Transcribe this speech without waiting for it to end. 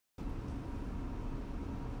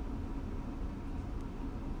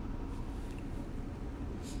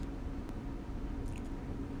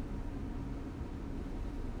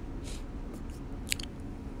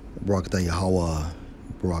Barakatah Yahweh,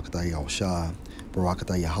 Barakatah Yahushua,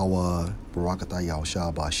 Barakatah Yahweh, Barakatah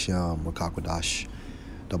Yahushua Ba'Shem, Rakakwadash.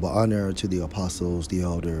 Double honor to the apostles, the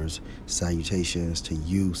elders. Salutations to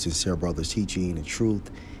you, sincere brothers, teaching in truth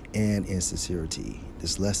and in sincerity.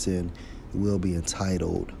 This lesson will be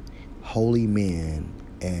entitled Holy Men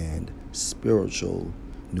and Spiritual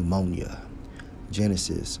Pneumonia.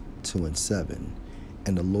 Genesis 2:7.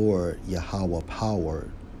 And the Lord Yahweh power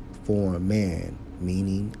formed man,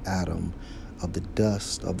 meaning Adam, of the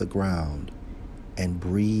dust of the ground, and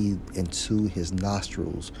breathed into his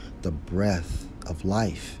nostrils the breath of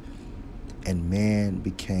life, and man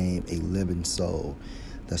became a living soul.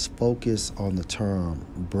 Let's focus on the term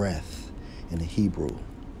breath in the Hebrew.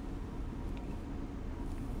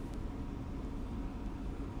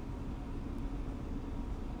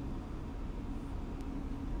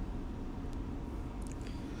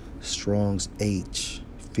 Strong's H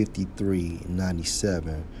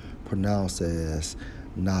 5397, pronounced as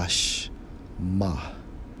Nashma.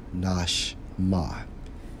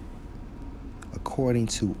 According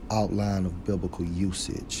to outline of biblical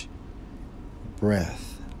usage,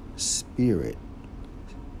 breath, spirit,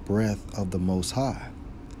 breath of the Most High.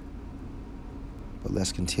 But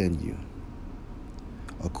let's continue.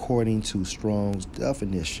 According to Strong's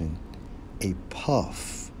definition, a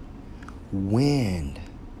puff, wind,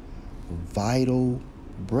 vital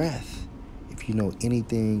breath. If you know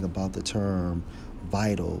anything about the term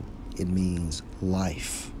vital, it means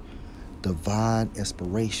life. Divine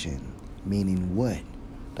inspiration, meaning what?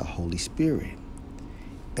 The Holy Spirit.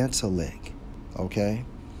 Intellect, okay?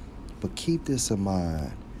 But keep this in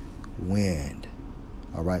mind, wind.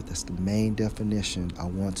 All right, that's the main definition I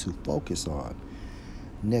want to focus on.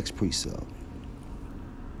 Next precept.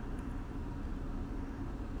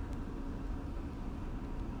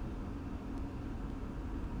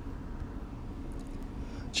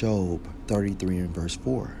 Job 33 and verse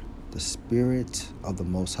 4. The Spirit of the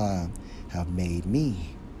Most High have made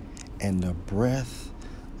me, and the breath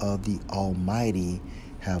of the Almighty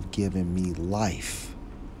have given me life.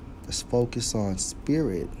 Let's focus on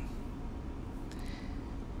spirit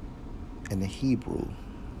in the Hebrew.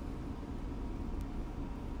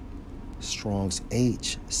 Strong's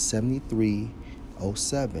H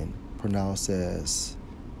 7307, pronounced as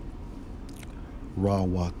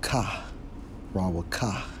Rawaka.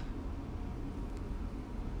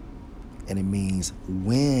 And it means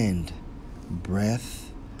wind,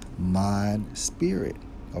 breath, mind, spirit.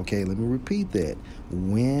 Okay, let me repeat that.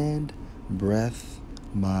 Wind, breath,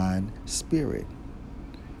 mind, spirit.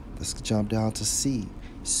 Let's jump down to C.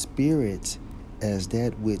 Spirit as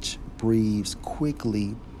that which breathes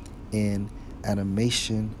quickly in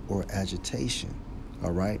animation or agitation.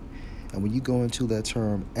 All right? And when you go into that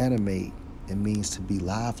term animate, it means to be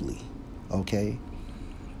lively. Okay?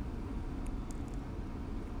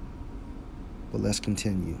 But let's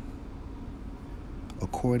continue.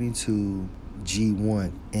 According to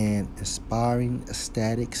G1, an inspiring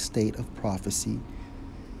ecstatic state of prophecy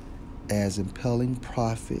as impelling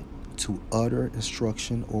prophet to utter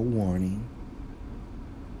instruction or warning,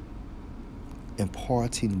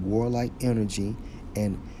 imparting warlike energy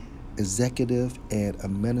and executive and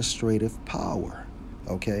administrative power.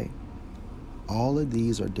 Okay? All of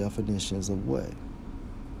these are definitions of what?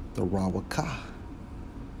 The Rawaka.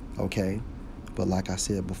 Okay? But like I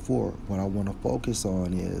said before, what I want to focus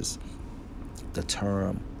on is the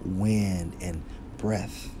term wind and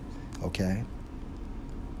breath. Okay?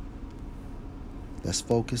 Let's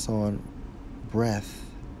focus on breath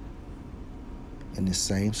in the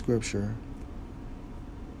same scripture.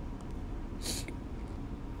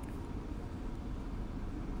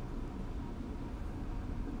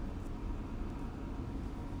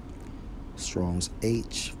 Strong's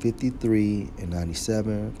H 53 and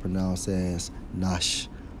 97, pronounced as Nashma.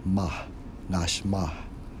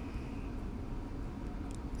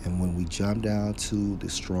 And when we jump down to the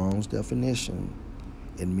Strong's definition,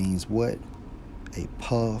 it means what? A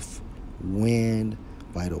puff, wind,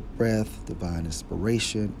 vital breath, divine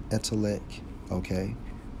inspiration, intellect. Okay?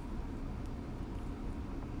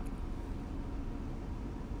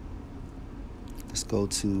 Let's go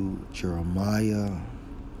to Jeremiah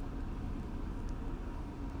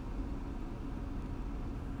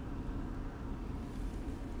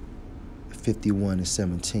 51 and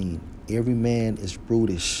 17. Every man is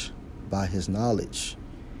brutish by his knowledge.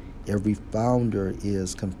 Every founder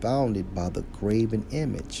is confounded by the graven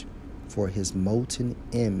image, for his molten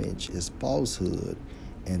image is falsehood,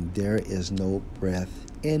 and there is no breath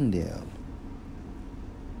in them.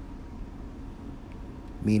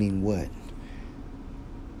 Meaning what?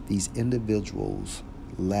 These individuals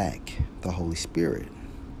lack the Holy Spirit.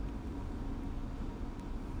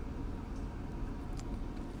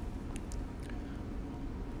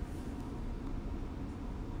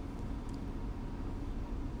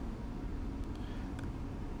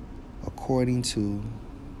 according to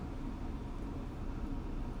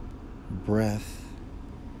breath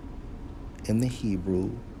in the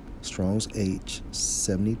Hebrew, Strong's H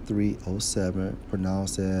 7307,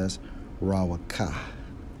 pronounced as Rawaka.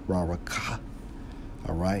 Rawaka.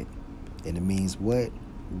 All right? And it means what?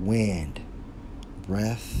 Wind,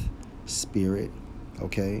 breath, spirit.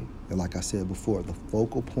 Okay? And like I said before, the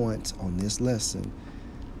focal point on this lesson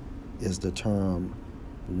is the term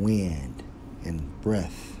wind and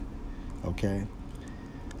breath. Okay?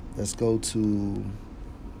 Let's go to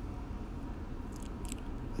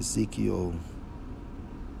Ezekiel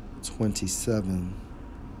 27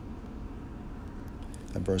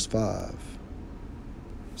 and verse 5.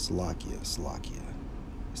 Salakia.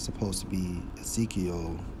 It's supposed to be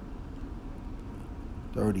Ezekiel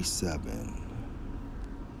 37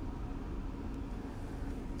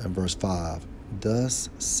 and verse 5. Thus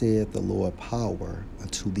saith the Lord power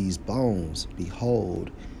unto these bones,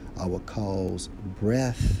 behold, I will cause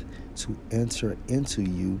breath to enter into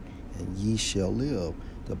you, and ye shall live.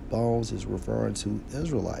 The bones is referring to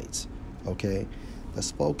Israelites. Okay?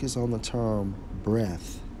 Let's focus on the term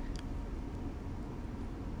breath.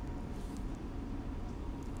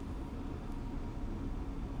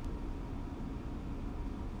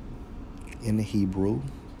 In the Hebrew,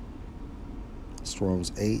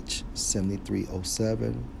 Strong's H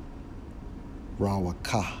 7307,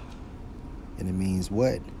 Rawaka. And it means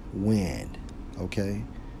what? Wind. Okay?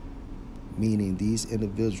 Meaning these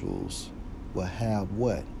individuals will have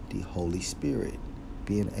what? The Holy Spirit,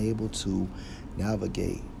 being able to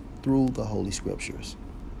navigate through the Holy Scriptures,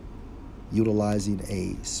 utilizing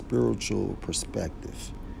a spiritual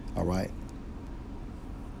perspective. All right?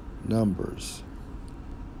 Numbers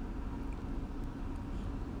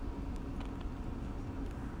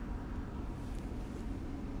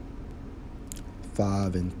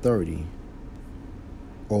 5:30.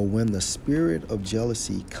 Or when the spirit of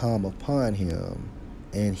jealousy come upon him,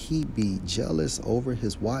 and he be jealous over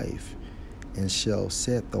his wife, and shall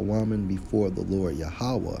set the woman before the Lord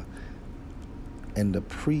Yahweh, and the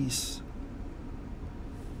priest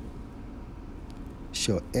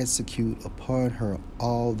shall execute upon her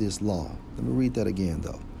all this law. Let me read that again,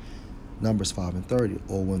 though. Numbers 5:30.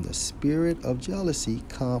 Or when the spirit of jealousy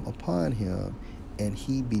come upon him, and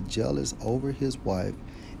he be jealous over his wife,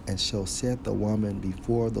 and shall set the woman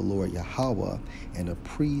before the Lord Yahweh, and the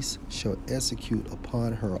priest shall execute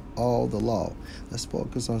upon her all the law. Let's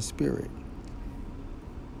focus on spirit.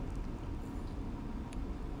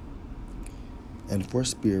 And for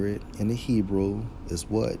spirit in the Hebrew is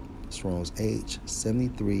what? Strong's H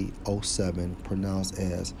 7307, pronounced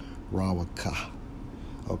as Rawaka.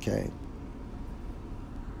 Okay?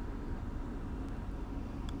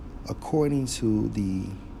 According to the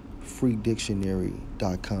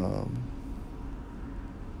freedictionary.com,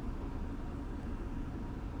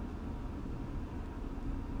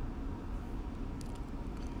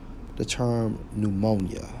 the term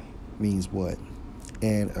pneumonia means what?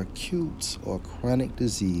 An acute or chronic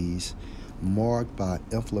disease marked by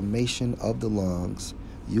inflammation of the lungs,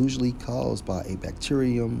 usually caused by a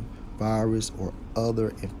bacterium, virus, or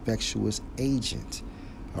other infectious agent.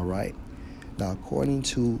 All right? Now, according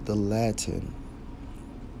to the Latin,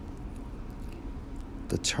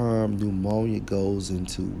 the term pneumonia goes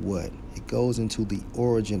into what? It goes into the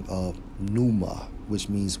origin of pneuma, which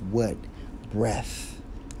means what? Breath.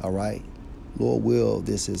 All right? Lord will,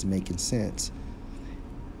 this is making sense.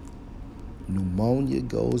 Pneumonia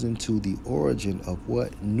goes into the origin of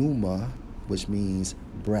what? Pneuma, which means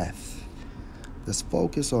breath. Let's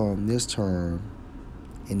focus on this term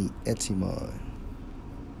in the etymon.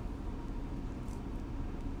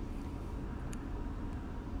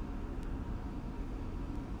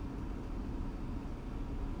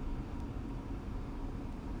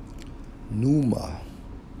 Pneuma,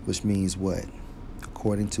 which means what?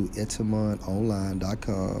 According to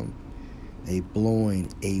etymononline.com, a blowing,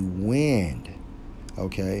 a wind,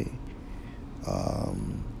 okay?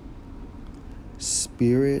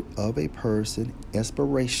 Spirit of a person,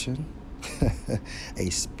 inspiration, a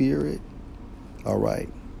spirit, all right?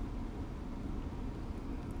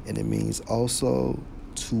 And it means also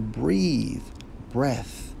to breathe,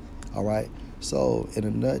 breath, all right? So, in a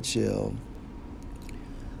nutshell,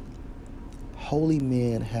 holy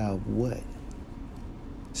men have what?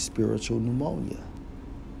 Spiritual pneumonia.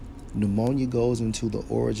 Pneumonia goes into the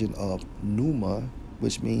origin of pneuma,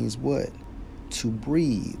 which means what? To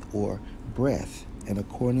breathe or breath. And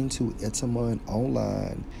according to Etymon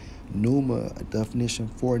Online, pneuma, a definition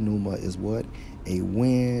for pneuma is what? A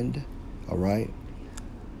wind, all right?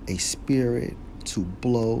 A spirit, to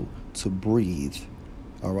blow, to breathe,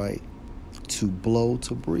 all right? To blow,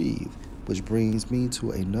 to breathe. which brings me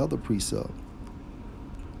to another precept.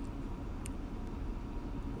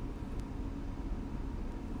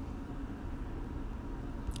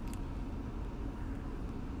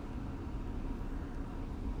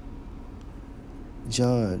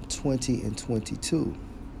 John 20 and 22.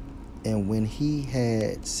 And when he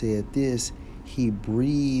had said this, he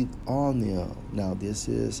breathed on them. Now this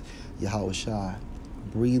is Yahushua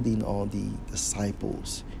breathing on the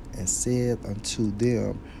disciples and said unto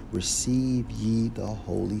them, receive ye the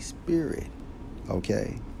Holy Spirit.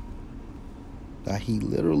 Okay. Now he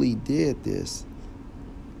literally did this.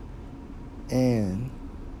 And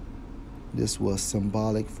this was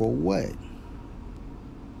symbolic for what?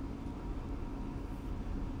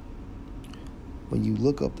 When you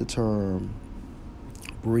look up the term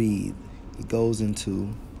breathe, it goes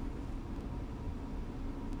into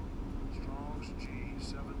Strong's G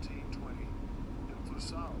 1720.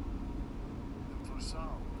 Infusal.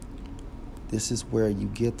 This is where you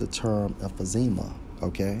get the term emphysema,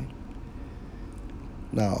 okay?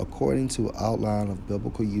 Now, according to outline of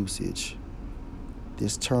biblical usage,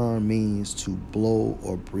 this term means to blow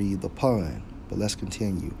or breathe upon. But let's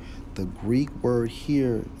continue. The Greek word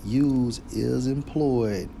here used is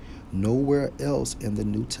employed nowhere else in the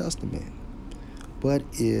New Testament, but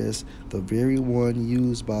is the very one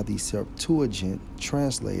used by the Septuagint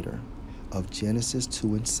translator of Genesis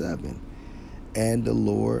 2 and 7. And the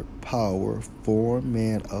Lord power formed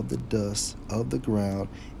man of the dust of the ground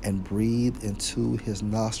and breathed into his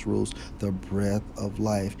nostrils the breath of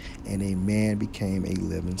life, and a man became a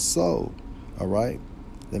living soul. All right?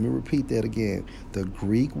 Let me repeat that again. The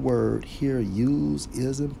Greek word here used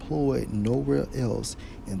is employed nowhere else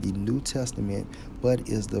in the New Testament, but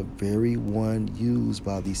is the very one used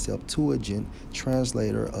by the Septuagint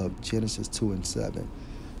translator of Genesis 2 and 7.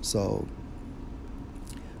 So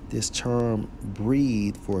this term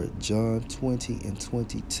breathe for John 20 and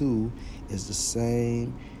 22 is the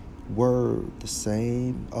same word,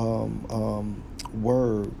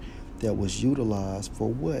 word that was utilized for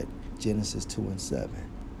what? Genesis 2 and 7.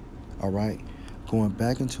 All right, going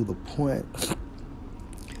back into the point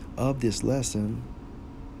of this lesson,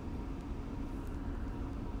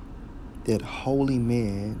 that holy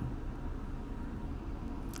men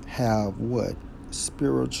have what?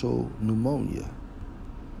 Spiritual pneumonia.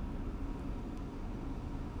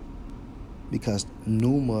 Because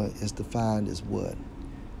pneuma is defined as what?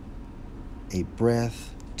 A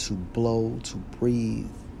breath, to blow, to breathe,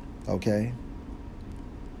 okay?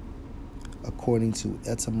 According to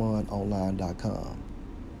etamononline.com.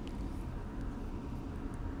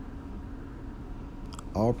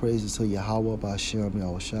 All praises to Yahweh B'Shem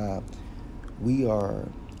Yahushua. We are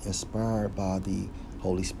inspired by the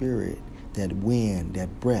Holy Spirit, that wind,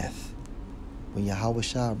 that breath. When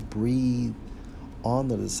Yahushua breathed on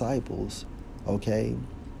the disciples, okay,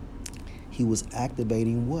 he was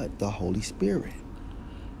activating what? The Holy Spirit.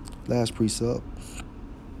 Last precept.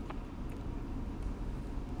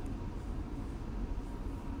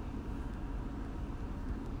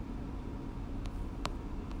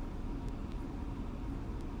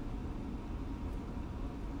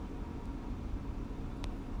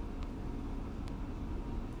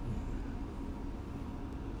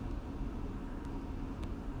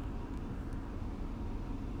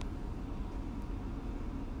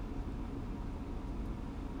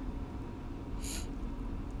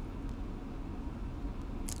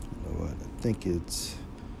 I think it's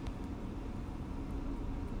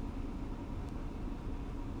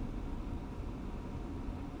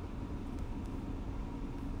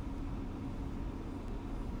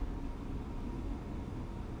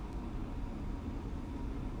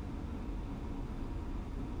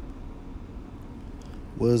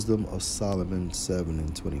Wisdom of Solomon 7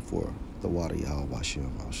 and 24. The water Yahweh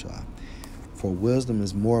Shai. For wisdom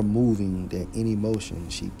is more moving than any motion.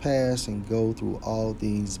 She passed and go through all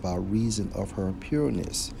things by reason of her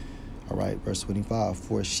pureness. All right, verse 25.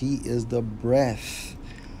 For she is the breath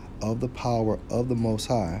of the power of the Most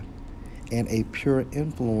High, and a pure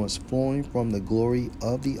influence flowing from the glory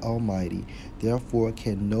of the Almighty. Therefore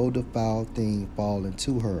can no defiled thing fall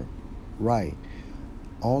into her. Right.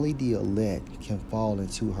 Only the elect can fall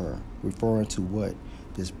into her. Referring to what?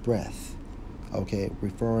 This breath. Okay,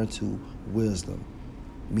 referring to wisdom,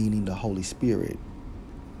 meaning the Holy Spirit.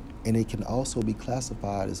 And it can also be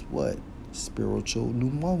classified as what? Spiritual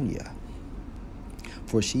pneumonia.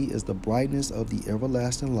 For she is the brightness of the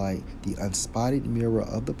everlasting light, the unspotted mirror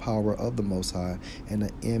of the power of the Most High, and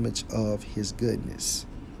the image of his goodness.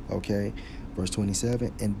 Okay, verse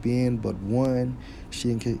 27, and being but one, she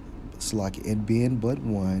Slack and being but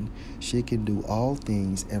one, she can do all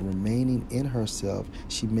things, and remaining in herself,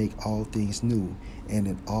 she make all things new. And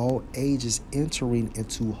in all ages entering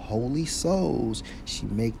into holy souls, she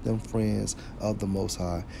make them friends of the Most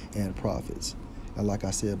High and prophets. And like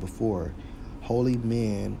I said before, holy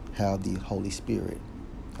men have the Holy Spirit.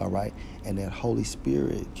 All right. And that Holy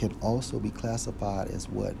Spirit can also be classified as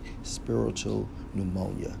what? Spiritual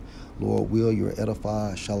pneumonia. Lord, will you're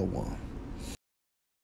edified. Shalom.